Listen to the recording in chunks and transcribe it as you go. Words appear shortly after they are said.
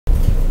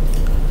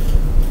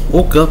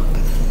Woke up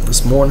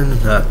this morning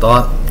and I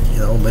thought,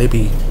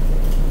 maybe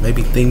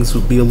things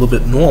would be a little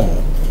bit normal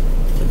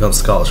when it comes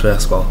to college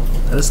basketball.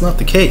 That is not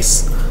the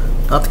case.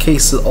 Not the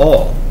case at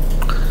all.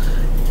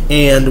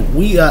 And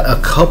we got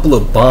a couple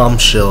of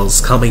bombshells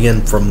coming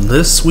in from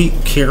this week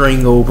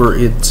carrying over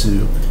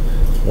into,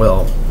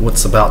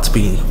 what's about to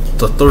be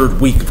the third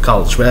week of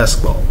college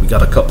basketball. We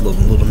got a couple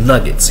of little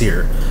nuggets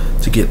here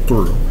to get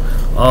through.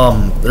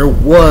 There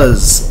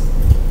was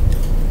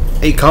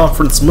a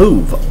conference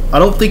move. I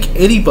don't think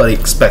anybody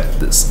expected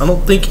this.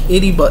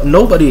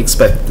 Nobody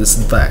expected this,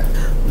 in fact.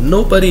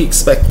 Nobody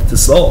expected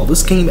this at all.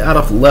 This came out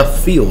of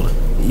left field.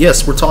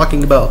 Yes, we're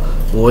talking about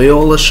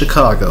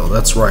Loyola-Chicago.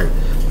 That's right.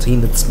 A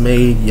team that's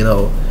made,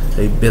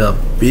 they've been a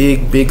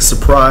big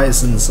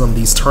surprise in some of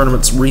these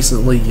tournaments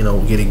recently,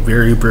 getting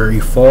very, very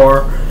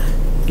far.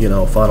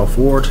 Final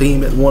Four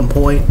team at one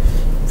point.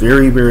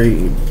 Very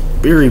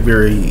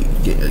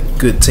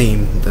good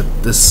team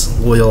that this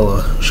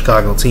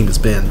Loyola-Chicago team has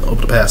been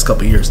over the past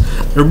couple of years.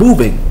 They're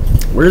moving.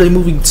 Where are they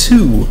moving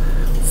to?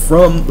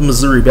 From the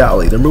Missouri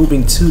Valley. They're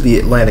moving to the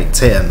Atlantic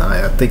 10.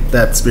 I think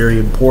that's very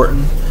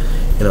important.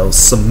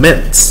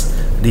 Cements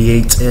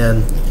the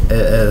A10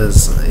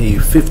 as a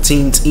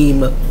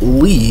 15-team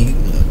league.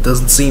 It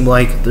doesn't seem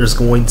like there's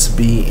going to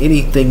be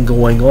anything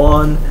going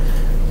on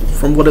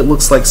from what it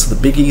looks like. So the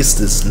Big East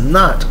is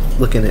not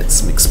looking at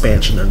some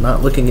expansion. They're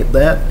not looking at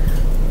that.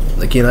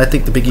 Again, I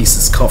think the Big East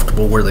is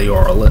comfortable where they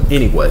are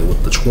anyway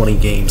with the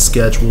 20-game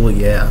schedule.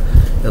 Yeah,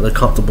 they're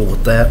comfortable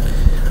with that.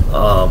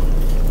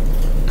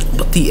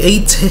 But the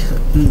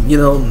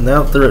A10,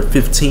 now that they're at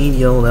 15,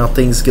 now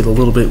things get a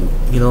little bit,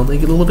 they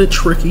get a little bit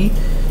tricky.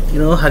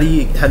 How do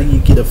you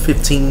get a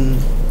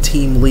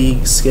 15-team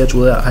league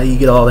scheduled out? How do you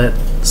get all that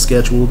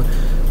scheduled?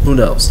 Who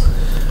knows?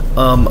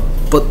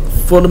 But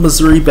for the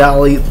Missouri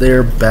Valley,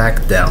 they're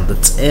back down to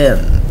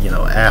 10.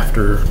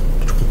 After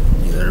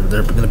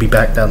they're going to be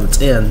back down to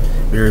 10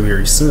 very,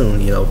 very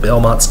soon.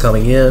 Belmont's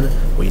coming in.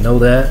 We know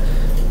that.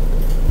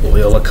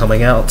 Loyola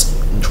coming out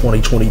in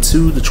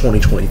 2022 to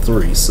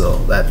 2023. So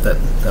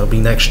that'll be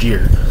next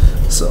year.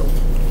 So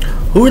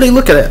who are they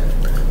looking at?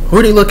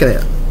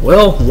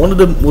 Well, one of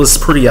them was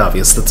pretty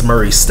obvious. That's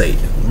Murray State.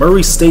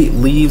 Murray State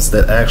leaves.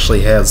 That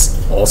actually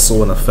has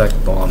also an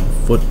effect on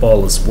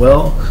football as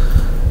well.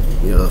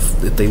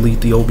 If they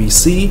leave the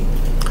OBC.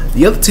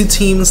 The other two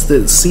teams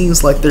that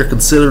seems like they're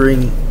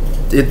considering,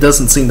 it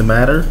doesn't seem to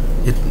matter.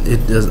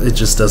 It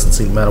just doesn't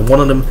seem to matter. One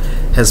of them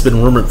has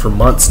been rumored for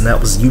months, and that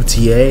was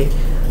UTA.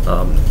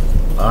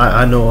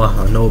 I know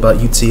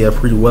about UTA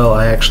pretty well.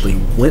 I actually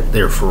went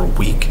there for a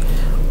week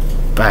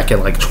back in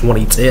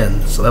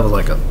 2010, so that was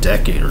like a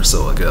decade or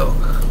so ago,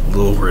 a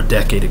little over a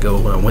decade ago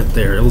when I went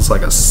there. It was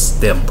like a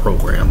STEM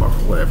program or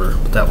whatever,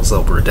 but that was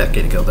over a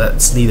decade ago.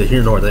 That's neither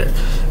here nor there.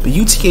 But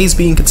UTA is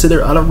being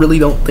considered. I really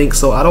don't think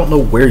so. I don't know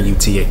where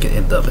UTA can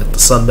end up. If the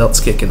Sun Belt's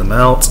kicking them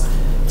out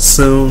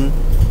soon,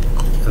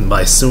 and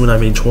by soon I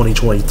mean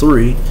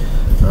 2023,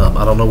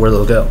 I don't know where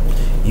they'll go.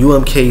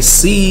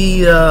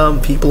 UMKC,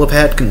 people have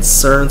had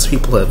concerns.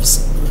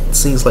 It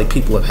seems like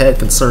people have had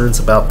concerns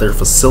about their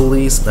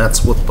facilities.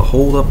 That's what the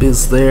holdup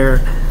is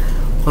there.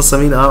 Plus, I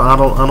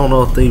don't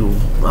know if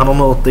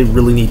they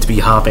really need to be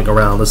hopping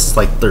around. This is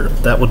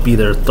that would be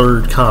their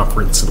third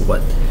conference in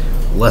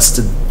less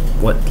than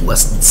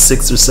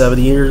 6 or 7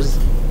 years,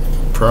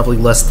 probably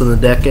less than a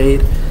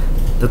decade,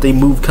 that they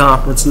move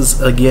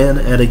conferences again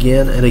and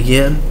again and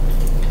again,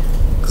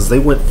 because they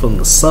went from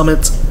the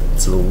Summit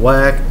to the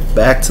WAC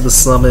back to the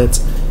Summit.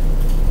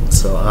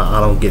 So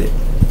I don't get it.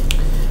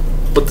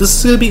 But this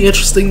is going to be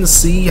interesting to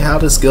see how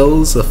this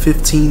goes. A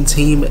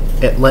 15-team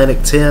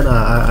Atlantic 10.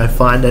 I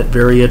find that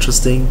very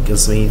interesting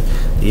because, the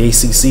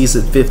ACC is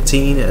at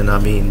 15, and,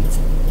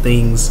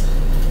 things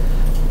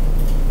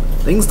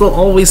don't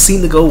always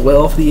seem to go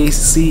well for the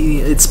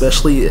ACC,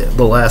 especially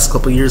the last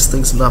couple of years.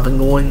 Things have not been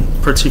going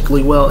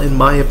particularly well, in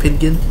my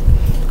opinion.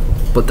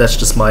 But that's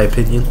just my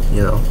opinion.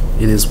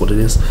 It is what it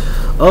is.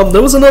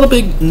 There was another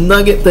big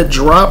nugget that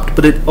dropped,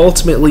 but it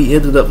ultimately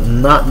ended up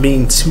not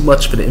being too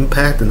much of an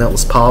impact, and that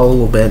was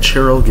Paolo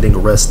Banchero getting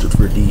arrested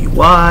for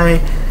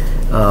DUI.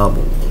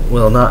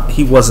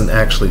 He wasn't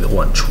actually the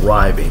one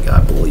driving,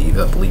 I believe.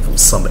 I believe it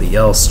was somebody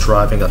else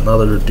driving,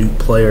 another Duke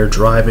player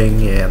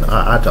driving, and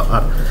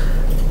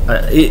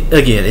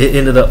it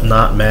ended up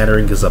not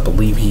mattering because I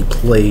believe he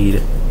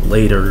played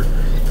later,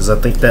 because I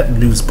think that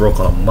news broke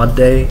on a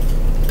Monday.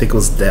 I think it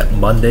was that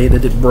Monday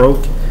that it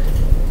broke.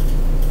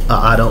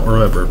 I don't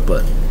remember,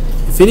 but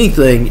if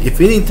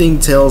anything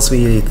tells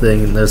me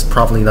anything, there's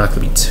probably not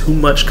going to be too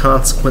much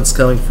consequence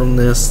coming from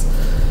this.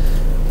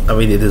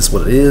 It is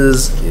what it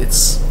is.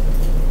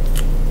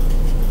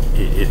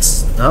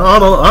 I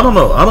don't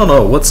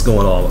know what's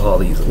going on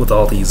with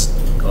all these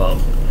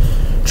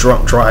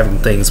drunk driving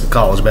things with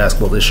college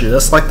basketball this year.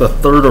 That's like the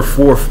third or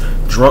fourth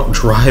drunk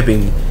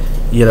driving,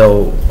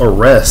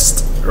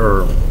 arrest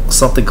or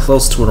something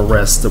close to an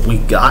arrest that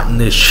we've gotten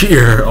this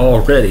year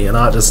already, and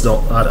I just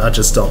don't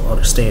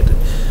understand it.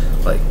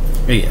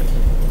 Again,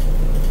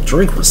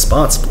 drink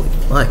responsibly.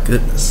 My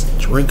goodness,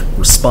 drink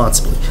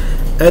responsibly.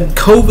 And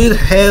COVID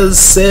has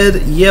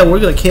said, yeah,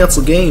 we're going to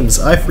cancel games.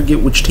 I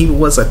forget which team it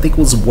was. I think it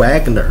was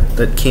Wagner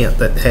that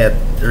had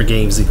their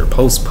games either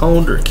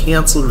postponed or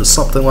canceled or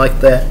something like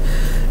that.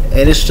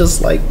 And it's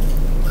just like,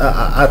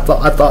 I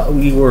thought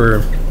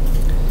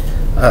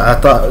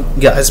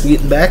guys were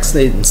getting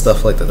vaccinated and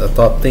stuff like that. I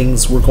thought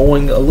things were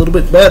going a little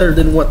bit better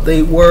than what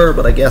they were,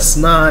 but I guess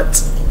not.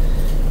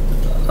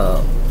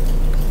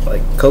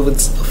 Like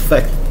COVID's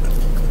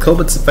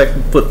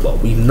affecting football.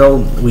 We've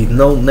known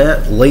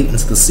that late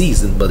into the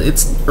season, but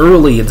it's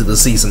early into the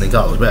season in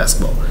college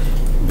basketball,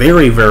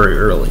 very, very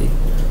early.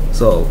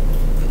 So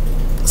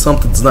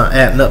something's not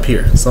adding up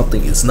here.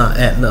 Something is not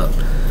adding up.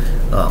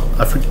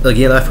 I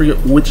forget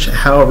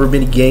however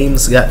many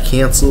games got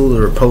canceled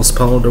or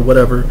postponed or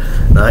whatever.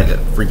 And I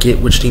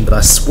forget which team, but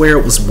I swear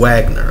it was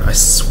Wagner. I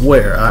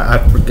swear I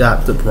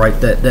forgot to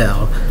write that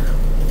down.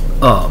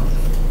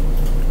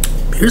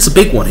 Here's a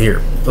big one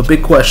here, a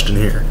big question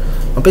here.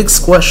 A big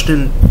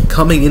question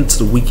coming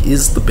into the week: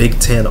 is the Big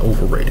Ten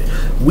overrated?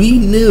 We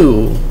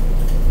knew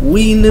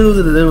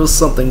that there was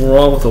something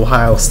wrong with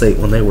Ohio State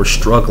when they were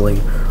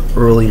struggling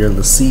earlier in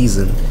the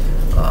season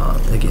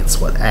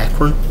against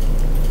Akron.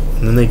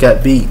 And then they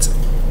got beat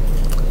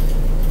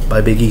by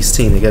a Big East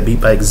team. They got beat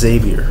by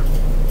Xavier.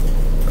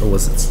 Or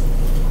was it?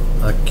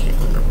 I can't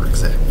remember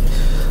exactly.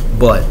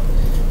 But,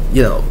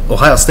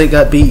 Ohio State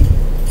got beat.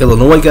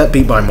 Illinois got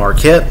beat by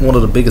Marquette, one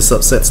of the biggest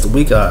upsets of the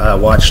week. I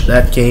watched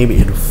that game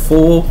in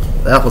full.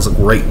 That was a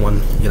great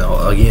one.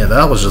 Again,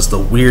 that was just a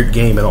weird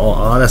game in all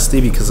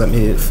honesty, because,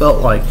 it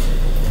felt like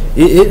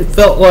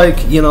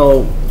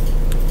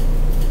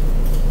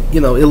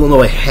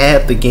Illinois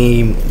had the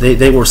game.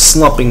 They were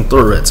slumping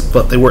through it,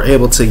 but they were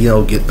able to,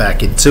 get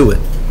back into it.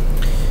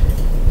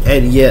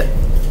 And yet,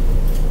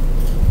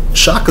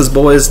 Shaka's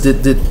boys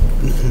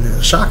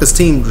Shaka's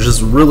team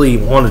just really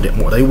wanted it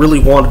more. They really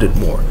wanted it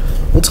more.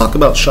 We'll talk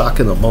about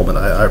Shaka in a moment.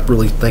 I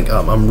really think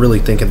I'm really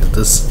thinking that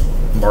this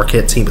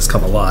Marquette team has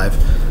come alive.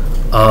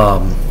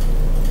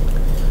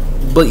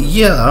 But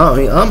yeah,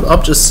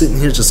 I'm just sitting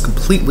here just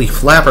completely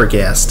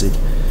flabbergasted,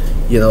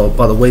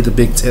 by the way the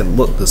Big Ten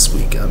looked this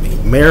week.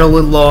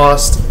 Maryland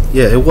lost.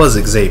 Yeah, it was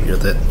Xavier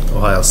that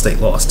Ohio State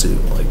lost to.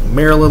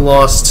 Maryland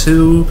lost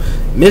 2.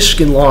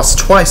 Michigan lost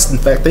twice. In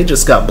fact, they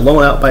just got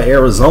blown out by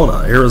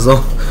Arizona.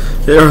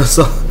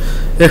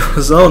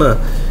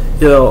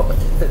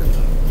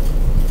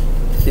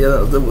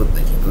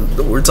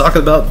 We're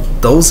talking about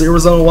those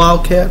Arizona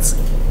Wildcats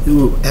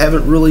who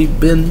haven't really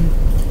been.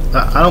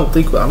 I don't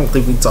think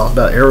we talked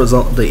about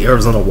the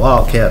Arizona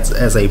Wildcats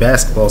as a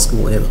basketball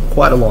school in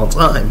quite a long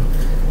time.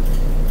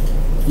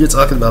 You're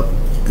talking about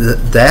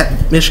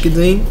that Michigan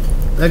team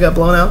that got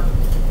blown out.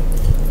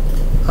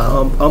 I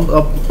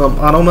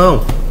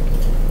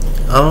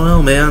don't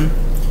know, man.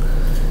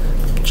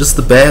 Just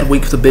a bad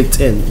week for the Big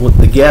Ten. With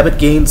the Gabbett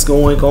games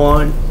going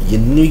on, you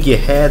knew you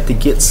had to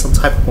get some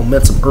type of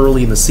momentum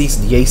early in the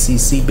season. The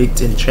ACC Big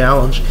Ten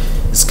Challenge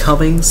is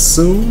coming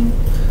soon.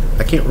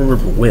 I can't remember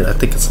when. I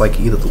think it's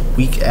either the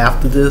week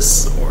after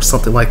this or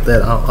something like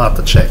that. I'll have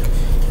to check.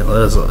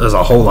 There's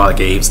a whole lot of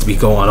games to be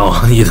going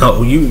on.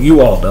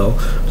 You all know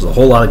there's a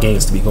whole lot of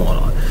games to be going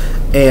on,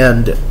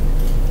 and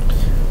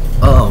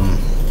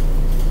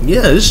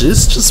yeah, it's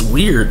just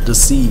weird to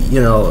see.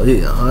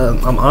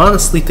 I'm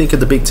honestly thinking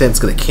the Big Ten's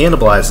going to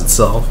cannibalize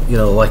itself,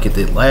 like it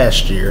did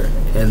last year,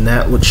 and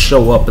that would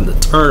show up in the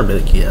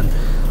tournament again.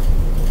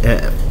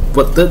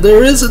 But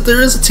there is a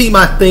team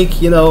I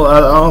think,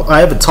 I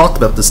haven't talked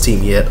about this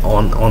team yet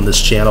on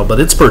this channel, but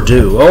it's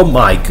Purdue. Oh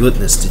my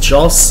goodness, did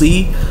y'all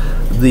see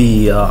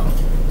the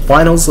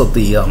finals of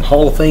the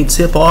Hall of Fame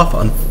tip-off?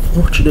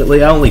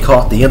 Unfortunately, I only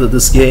caught the end of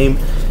this game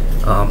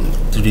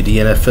due to the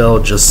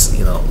NFL.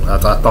 I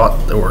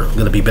thought there were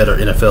going to be better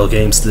NFL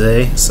games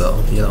today,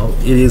 so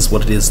it is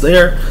what it is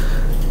there.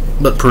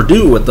 But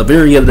Purdue at the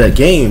very end of that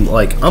game,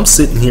 I'm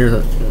sitting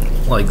here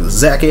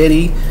Zach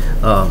Edey.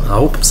 I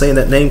hope I'm saying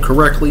that name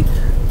correctly.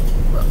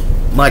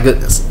 My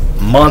goodness,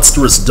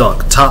 monstrous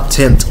dunk, top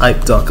 10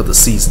 type dunk of the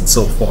season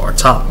so far,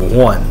 top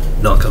 1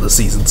 dunk of the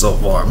season so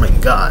far.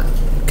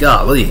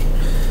 Golly,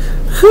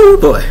 whoo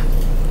boy.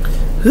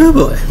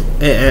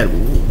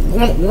 And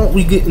won't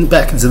we get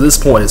back into this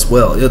point as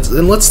well?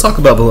 And let's talk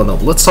about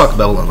Villanova.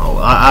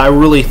 I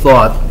really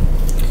thought,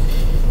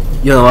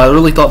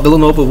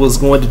 Villanova was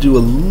going to do a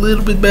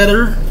little bit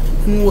better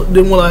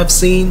than what I've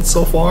seen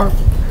so far,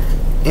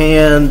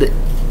 and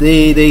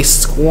they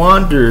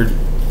squandered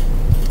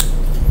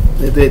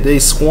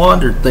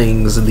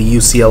things in the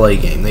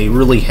UCLA game. They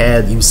really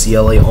had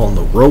UCLA on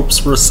the ropes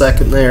for a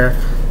second there,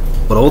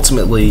 but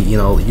ultimately,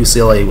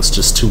 UCLA was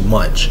just too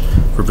much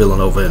for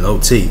Villanova in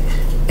OT.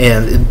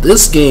 And in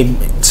this game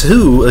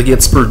too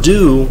against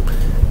Purdue,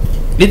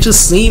 it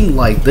just seemed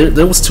like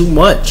there was too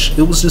much.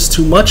 It was just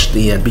too much at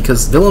the end,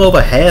 because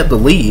Villanova had the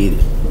lead,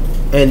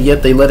 and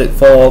yet they let it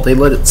fall. They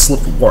let it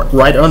slip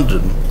right under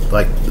them.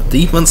 The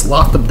defense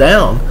locked them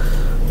down.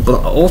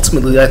 But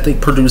ultimately, I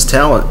think Purdue's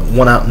talent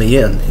won out in the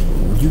end.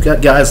 You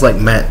got guys like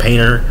Matt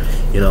Painter.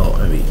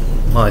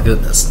 My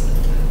goodness.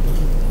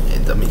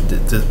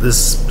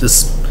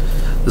 This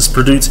This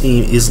Purdue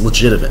team is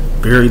legitimate,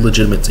 very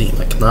legitimate team.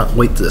 I cannot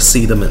wait to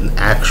see them in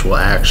actual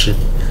action,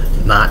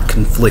 not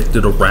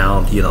conflicted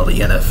around, the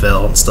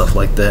NFL and stuff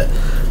like that.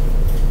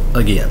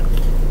 Again,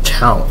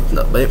 talent.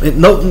 No,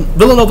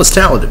 Villanova's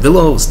talented.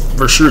 Villanova's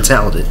for sure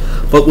talented.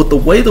 But with the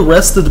way the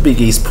rest of the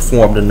Big East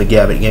performed in the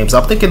Gavitt games,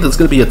 I'm thinking it's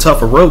going to be a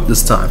tougher road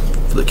this time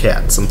for the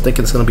Cats. I'm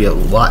thinking it's going to be a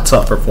lot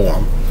tougher for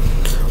them.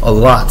 A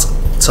lot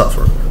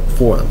tougher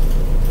for them.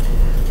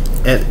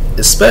 And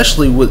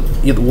especially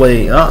with the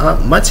way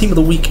my team of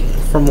the week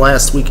from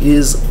last week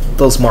is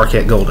those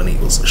Marquette Golden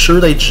Eagles. Sure,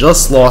 they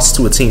just lost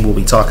to a team we'll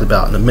be talking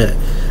about in a minute.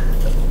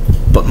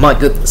 But my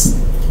goodness,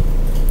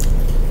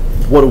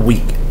 what a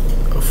week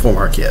for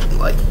Marquette.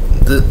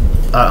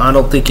 I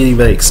don't think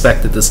anybody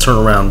expected this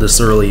turnaround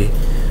this early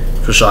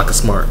for Shaka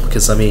Smart,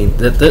 because I'll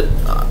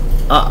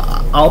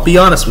be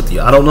honest with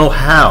you, I don't know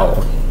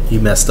how he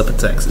messed up at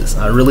Texas.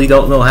 I really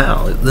don't know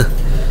how.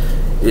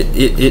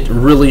 It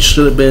really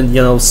should have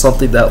been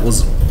something that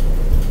was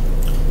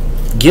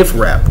gift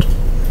wrapped.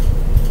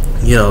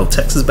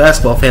 Texas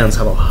basketball fans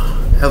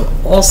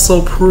have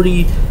also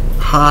pretty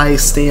high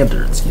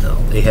standards.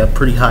 They have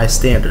pretty high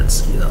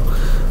standards.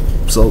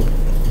 So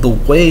the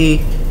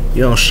way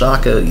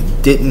Shaka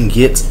didn't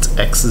get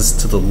Texas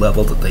to the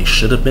level that they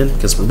should have been,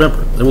 because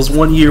remember, there was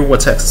one year where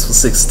Texas was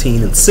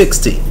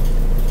 16-16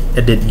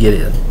 and didn't get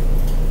in,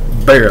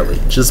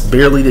 just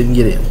barely didn't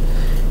get in,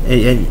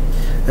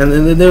 and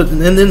then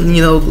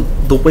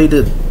the way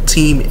the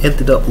team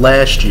ended up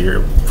last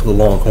year for the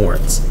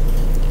Longhorns,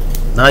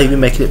 not even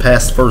making it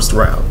past the first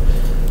round.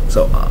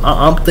 So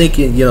I'm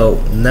thinking,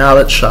 now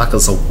that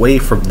Shaka's away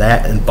from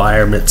that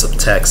environment of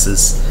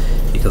Texas,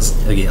 because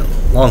again,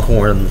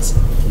 Longhorns,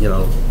 you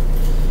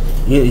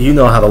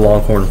know how the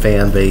Longhorn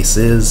fan base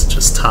is,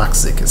 just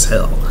toxic as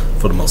hell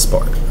for the most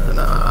part. And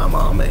I'm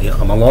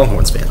a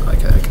Longhorns fan, I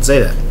can say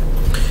that.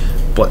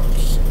 But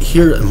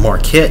here at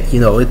Marquette,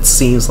 it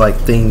seems like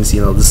things,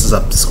 this is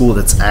a school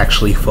that's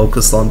actually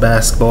focused on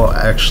basketball,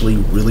 actually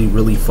really,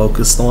 really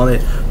focused on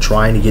it,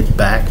 trying to get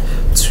back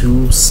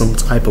to some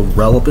type of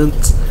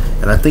relevance.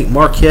 And I think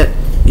Marquette,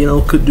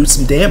 could do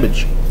some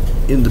damage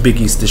in the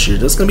Big East this year.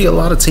 There's going to be a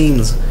lot of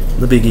teams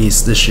in the Big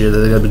East this year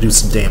that are going to do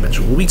some damage.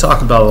 We'll be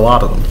talking about a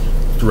lot of them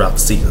throughout the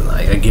season.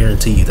 I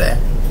guarantee you that.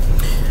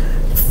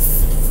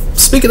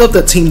 Speaking of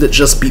that team that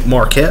just beat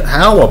Marquette,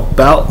 how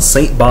about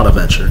St.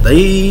 Bonaventure?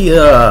 They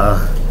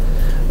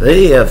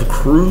have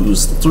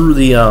cruised through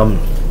the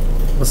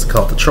what's it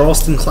called, the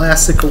Charleston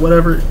Classic or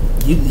whatever.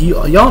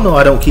 Y'all know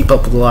I don't keep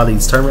up with a lot of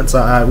these tournaments.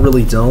 I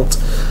really don't.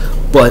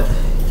 But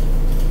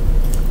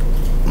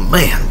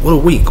man, what a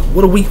week!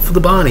 What a week for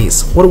the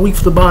Bonnies! What a week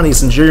for the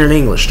Bonnies and Jaron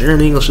English.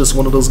 Jaron English is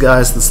one of those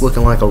guys that's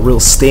looking like a real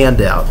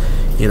standout.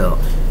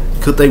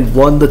 Could they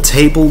run the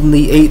table in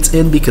the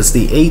A-10? Because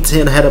the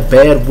A-10 had a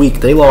bad week.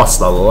 They lost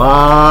a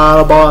lot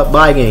of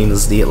bye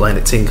games. The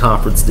Atlantic 10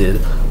 Conference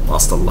did.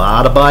 Lost a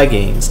lot of bye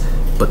games.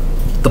 But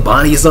the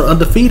Bonnies are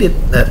undefeated.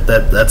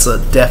 That's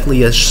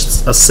definitely a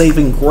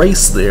saving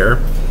grace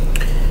there.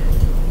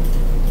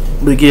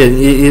 But again,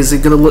 is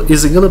it gonna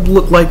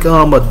look like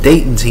a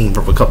Dayton team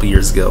from a couple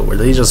years ago, where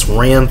they just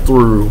ran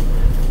through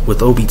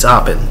with Obi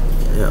Toppin?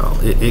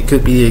 It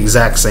could be the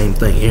exact same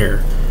thing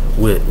here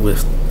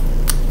with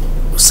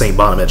St.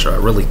 Bonaventure. I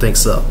really think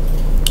so.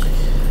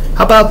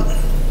 How about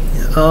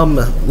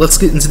let's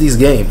get into these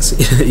games?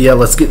 Yeah,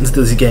 let's get into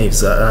these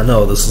games. I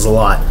know this is a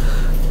lot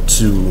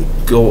to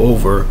go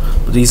over,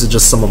 but these are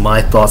just some of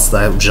my thoughts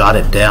that I've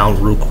jotted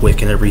down real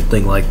quick and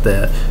everything like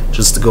that,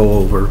 just to go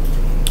over.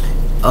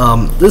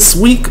 This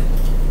week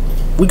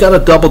we got a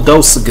double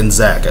dose of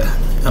Gonzaga,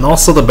 and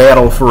also the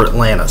battle for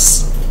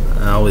Atlantis.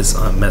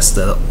 I messed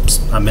that up.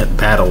 I meant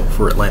battle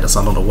for Atlantis.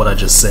 I don't know what I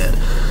just said.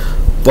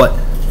 But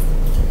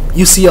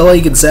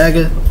UCLA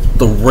Gonzaga,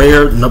 the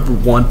rare number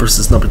 1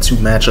 versus number 2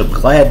 matchup.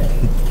 Glad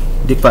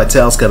Dick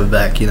Vitale's coming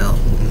back. I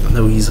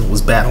know he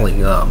was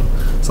battling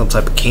some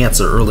type of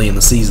cancer early in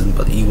the season,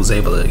 but he was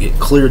able to get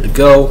cleared to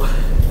go.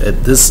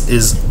 This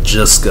is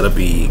just going to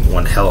be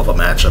one hell of a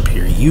matchup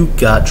here. You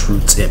got Drew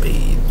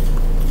Timme,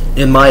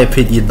 in my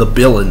opinion, the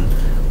villain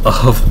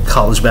of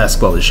college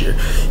basketball this year.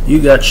 You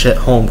got Chet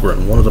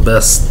Holmgren, one of the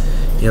best,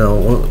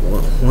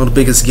 one of the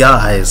biggest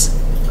guys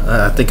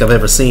I think I've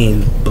ever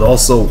seen, but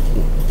also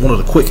one of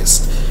the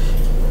quickest.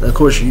 And of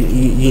course,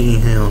 you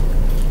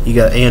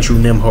got Andrew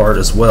Nembhard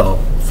as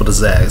well for the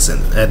Zags,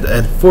 and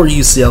for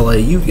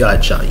UCLA, you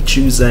got Johnny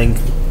Chuzang.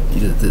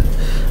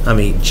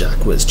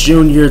 Jacquez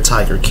Jr.,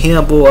 Tiger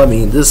Campbell.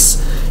 This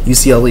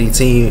UCLA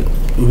team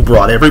who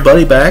brought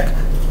everybody back,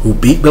 who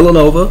beat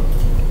Villanova,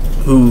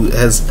 who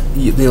has,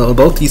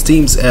 both these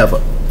teams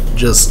have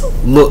just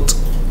looked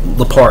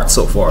the part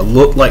so far,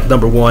 looked like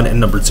number 1 and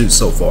number 2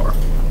 so far.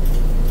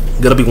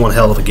 Gonna be one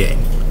hell of a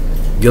game.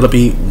 Gonna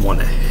be one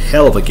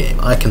hell of a game.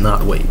 I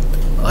cannot wait.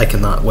 I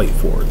cannot wait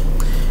for it.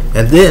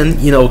 And then,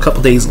 a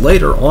couple days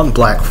later on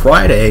Black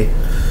Friday,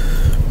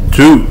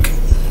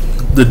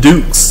 the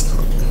Dukes,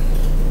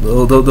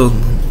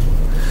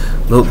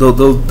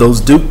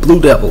 those Duke Blue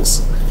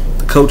Devils,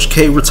 the Coach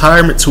K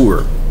retirement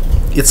tour,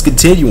 it's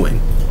continuing,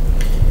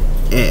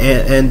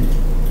 and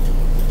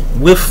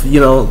with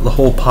the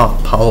whole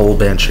Paolo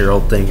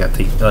Banchero thing, I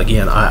think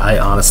again I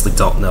honestly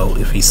don't know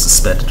if he's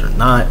suspended or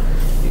not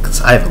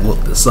because I haven't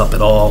looked this up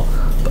at all.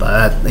 But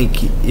I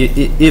think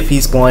if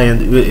he's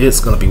playing, it's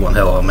going to be one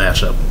hell of a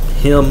matchup.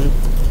 Him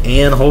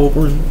and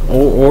Holmgren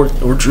or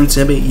Drew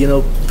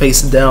Timme,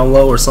 facing down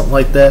low or something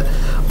like that.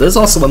 There's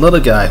also another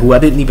guy who I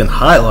didn't even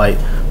highlight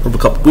from a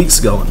couple weeks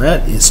ago, and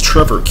that is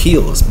Trevor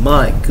Keels.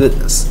 My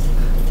goodness,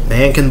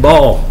 man can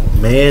ball.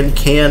 Man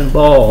can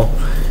ball.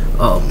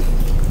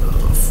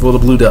 For the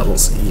Blue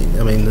Devils.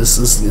 I mean, this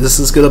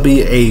is going to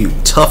be a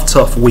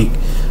tough week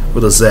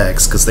for the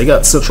Zags because they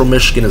got Central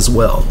Michigan as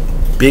well.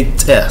 Big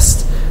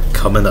test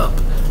coming up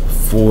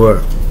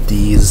for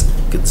these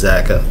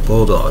Gonzaga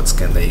Bulldogs.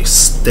 Can they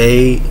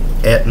stay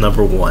at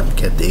number one?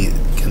 Can they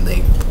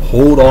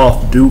hold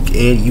off Duke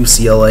and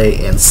UCLA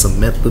and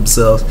cement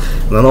themselves?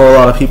 And I know a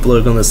lot of people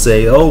are going to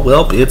say, oh,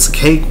 well, it's a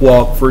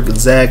cakewalk for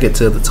Gonzaga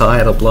to the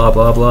title, blah,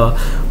 blah, blah.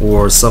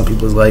 Or some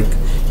people are like,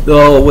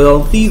 oh,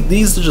 well,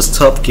 these are just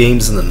tough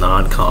games in the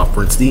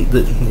non-conference.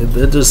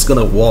 They're just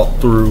going to walk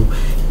through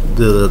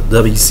the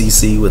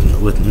WCC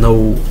with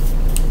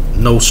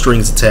no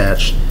strings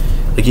attached.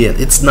 Again,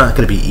 it's not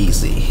going to be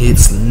easy.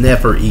 It's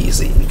never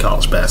easy in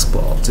college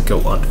basketball to go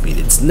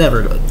undefeated. It's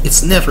never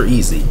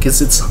easy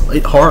because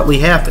it hardly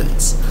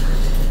happens.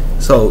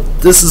 So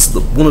this is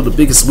one of the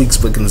biggest weeks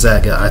for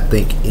Gonzaga, I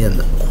think,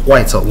 in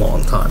quite a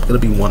long time. Going to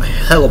be one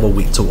hell of a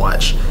week to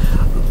watch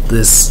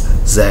this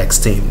Zags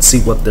team and see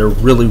what they're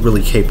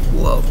really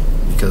capable of.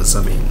 Because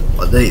I mean,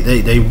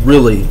 they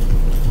really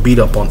beat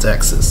up on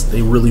Texas.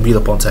 They've really beaten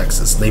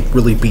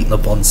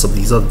up on some of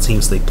these other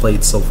teams they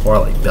played so far,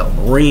 like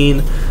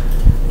Belmarine.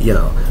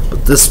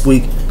 But this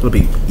week it'll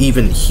be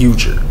even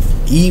huger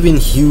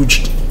deals,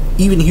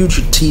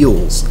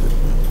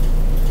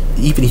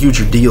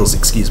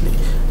 excuse me,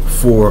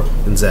 for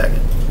Gonzaga.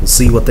 We'll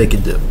see what they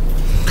can do.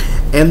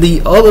 And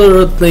the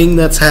other thing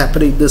that's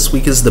happening this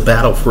week is the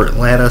battle for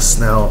Atlantis.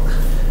 Now,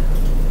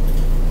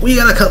 we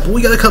got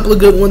a couple of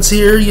good ones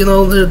here.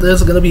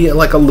 There's going to be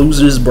like a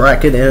losers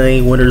bracket and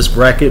a winners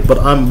bracket, but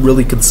I'm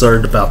really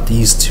concerned about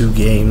these two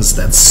games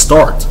that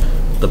start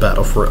the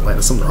battle for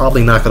Atlantis. I'm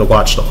probably not going to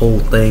watch the whole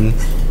thing.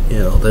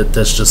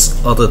 That's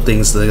just other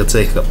things that are going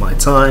to take up my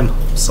time.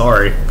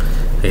 Sorry.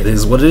 It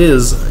is what it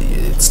is.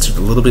 It's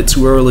a little bit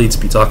too early to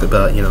be talking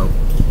about,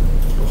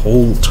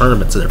 whole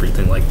tournaments and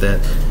everything like that.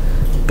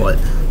 But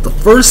the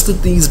first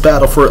of these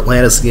Battle for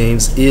Atlantis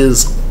games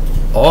is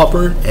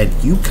Auburn and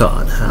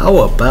UConn. How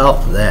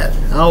about that?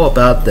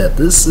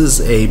 This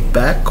is a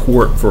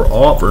backcourt for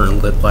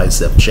Auburn led by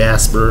Zep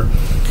Jasper,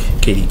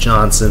 Katie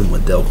Johnson,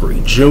 Wendell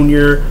Green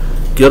Jr.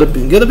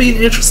 Gonna be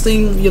an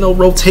interesting,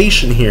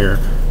 rotation here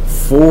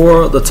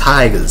for the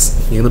Tigers.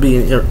 Gonna be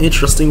an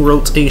interesting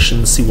rotation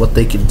to see what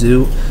they can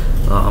do.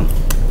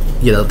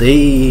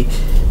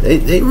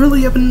 They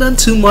really haven't done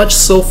too much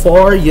so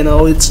far.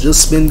 It's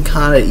just been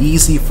kind of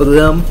easy for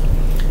them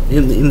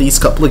in these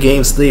couple of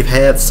games they've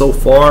had so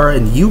far.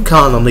 And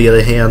UConn, on the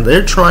other hand,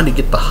 they're trying to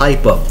get the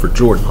hype up for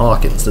Jordan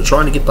Hawkins. They're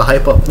trying to get the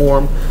hype up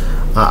for him.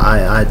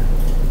 I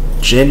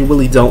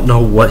genuinely don't know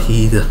what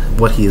he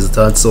has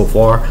done so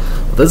far.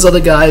 But there's other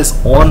guys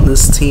on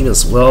this team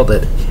as well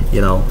that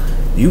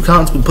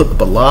UConn's been putting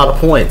up a lot of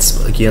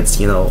points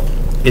against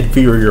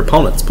inferior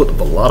opponents. Put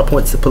up a lot of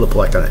points. They put up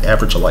like an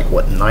average of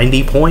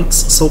 90 points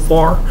so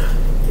far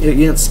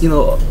against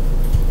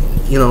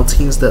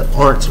teams that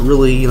aren't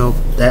really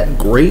that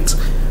great.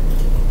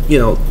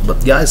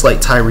 But guys like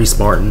Tyrese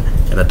Martin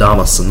and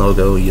Adama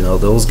Sanogo,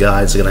 those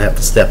guys are going to have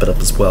to step it up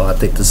as well. I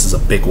think this is a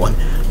big one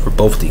for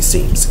both these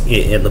teams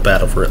in the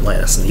battle for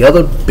Atlantis. And the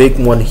other big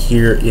one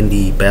here in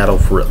the battle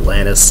for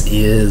Atlantis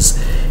is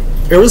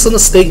Arizona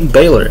State and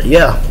Baylor.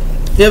 Yeah,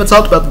 we haven't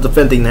talked about the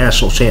defending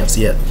national champs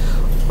yet.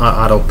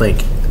 I don't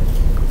think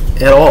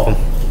at all.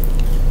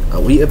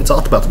 We haven't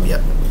talked about them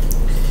yet.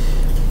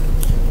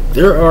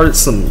 There are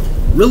some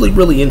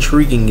really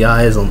intriguing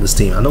guys on this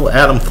team. I know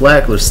Adam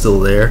Flagler's still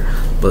there,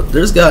 but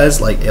there's guys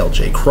like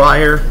L.J.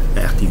 Cryer,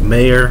 Matthew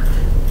Mayer,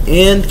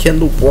 and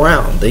Kendall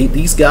Brown.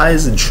 These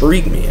guys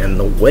intrigue me, and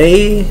the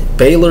way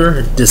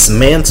Baylor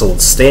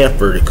dismantled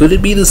Stanford, could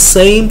it be the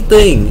same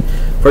thing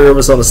for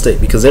Arizona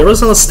State? Because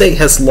Arizona State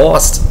has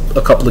lost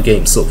a couple of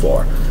games so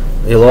far.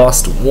 They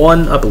lost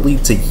one, I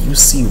believe, to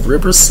UC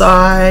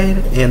Riverside,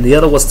 and the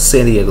other was to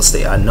San Diego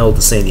State. I know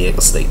the San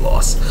Diego State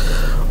loss.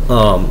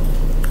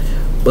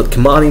 But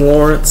Kamani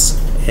Lawrence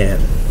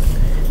and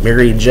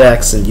Mary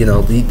Jackson,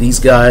 these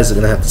guys are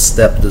going to have to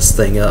step this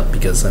thing up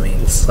because,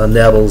 Sun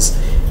Devils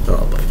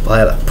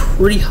had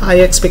pretty high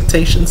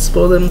expectations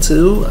for them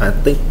too. I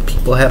think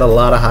people had a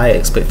lot of high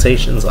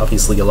expectations.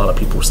 Obviously, a lot of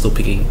people were still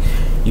picking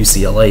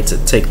UCLA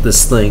to take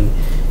this thing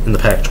in the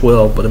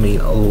Pac-12, but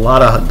a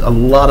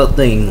lot of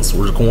things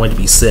were going to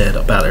be said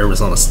about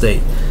Arizona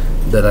State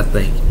that I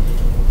think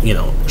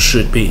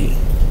should be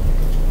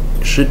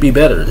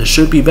better. It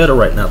should be better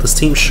right now. This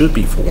team should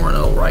be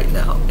 4-0 right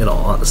now, in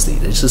all honesty.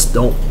 They just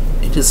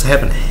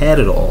haven't had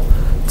it all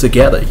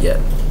together yet.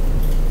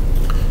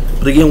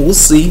 But again, we'll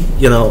see.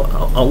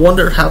 I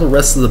wonder how the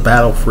rest of the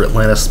battle for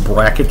Atlantis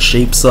bracket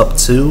shapes up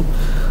too.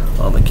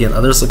 Again,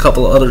 there's a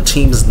couple of other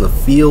teams in the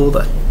field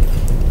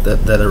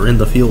that are in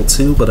the field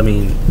too, but I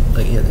mean,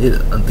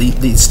 again,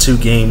 these two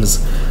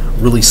games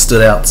really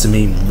stood out to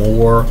me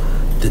more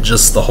than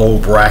just the whole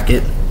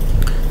bracket.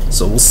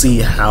 So we'll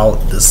see how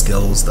this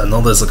goes. I know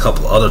there's a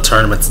couple other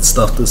tournaments and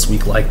stuff this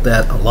week like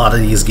that. A lot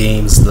of these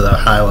games that I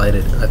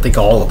highlighted, I think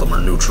all of them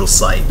are neutral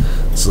site.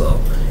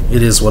 So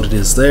it is what it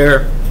is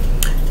there.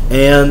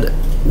 And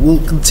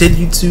we'll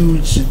continue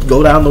to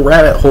go down the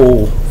rabbit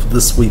hole for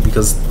this week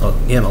because,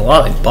 again, a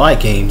lot of bye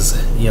games,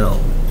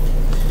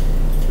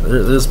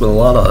 there's been a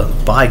lot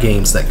of bye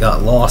games that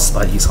got lost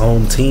by these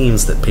home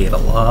teams that paid a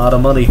lot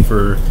of money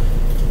for,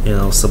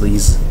 some of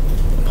these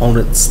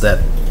opponents that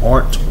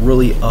aren't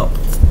really up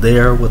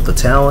there with the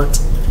talent,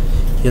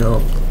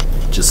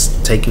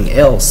 just taking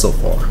L's so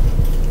far.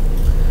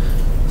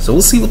 So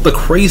we'll see what the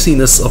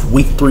craziness of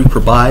week 3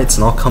 provides,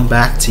 and I'll come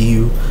back to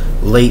you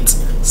late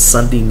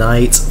Sunday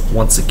night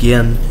once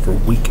again for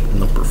week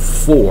number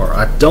 4.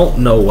 I don't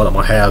know what I'm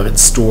gonna have in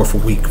store for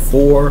week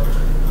 4.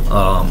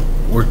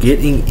 We're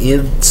getting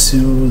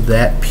into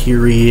that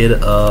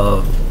period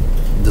of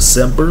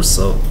December,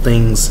 so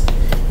things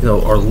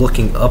are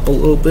looking up a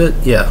little bit.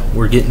 Yeah,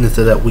 we're getting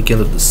into that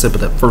weekend of December,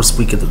 that first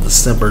weekend of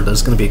December.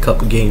 There's going to be a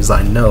couple games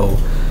I know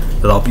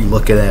that I'll be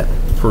looking at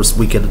first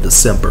weekend of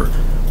December.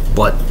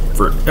 But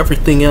for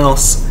everything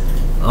else,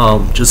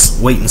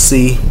 just wait and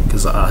see,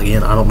 because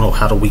again, I don't know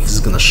how the week is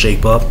going to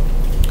shape up.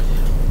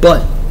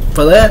 But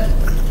for that,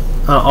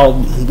 I'll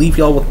leave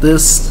y'all with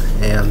this,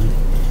 and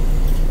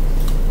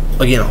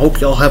again, I hope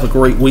y'all have a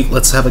great week.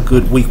 Let's have a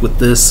good week with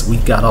this. We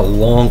got a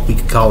long week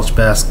of college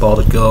basketball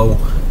to go.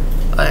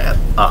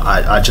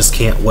 I just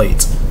can't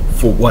wait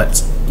for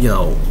what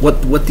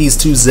these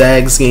two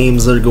Zags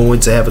games are going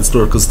to have in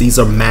store, because these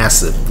are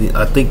massive.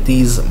 I think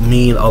these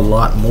mean a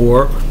lot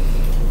more,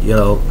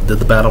 than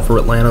the battle for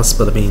Atlantis,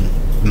 but I mean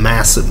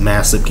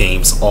massive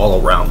games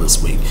all around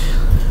this week.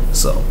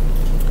 So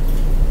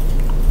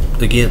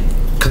again,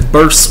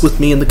 converse with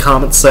me in the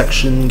comment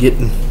section, get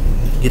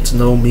to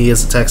know me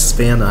as a Texas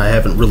fan. I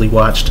haven't really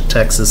watched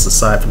Texas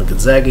aside from the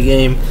Gonzaga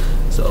game,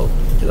 so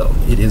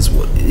it is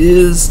what it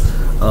is.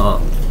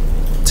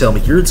 Tell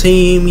me your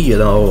team,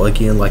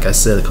 again, like I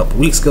said a couple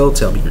weeks ago,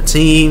 tell me your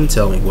team,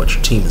 tell me what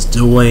your team is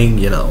doing,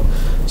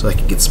 so I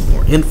can get some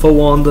more info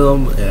on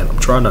them. And I'm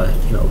trying to,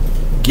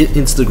 get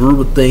into the groove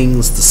of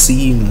things to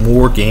see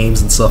more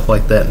games and stuff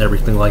like that and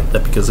everything like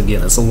that, because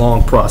again, it's a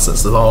long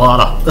process.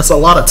 That's a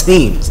lot of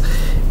teams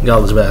in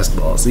college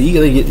basketball. So you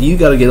gotta get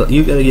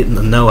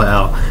the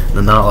know-how,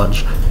 the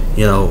knowledge,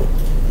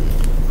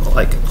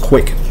 like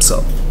quick.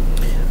 So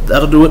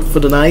that'll do it for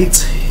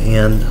tonight,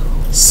 and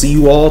see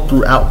you all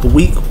throughout the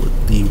week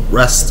with the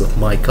rest of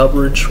my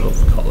coverage of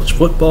college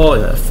football,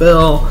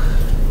 NFL,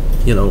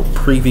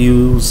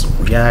 previews,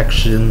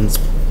 reactions,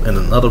 and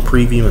another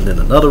preview, and then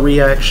another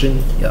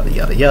reaction, yada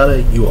yada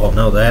yada. You all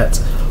know that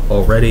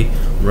already.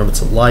 Remember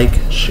to like,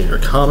 share,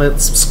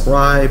 comment,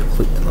 subscribe,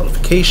 click the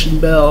notification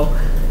bell,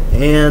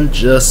 and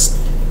just,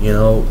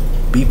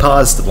 be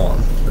positive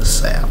on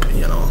this app,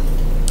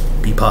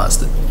 be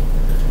positive.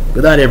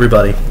 Good night,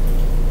 everybody.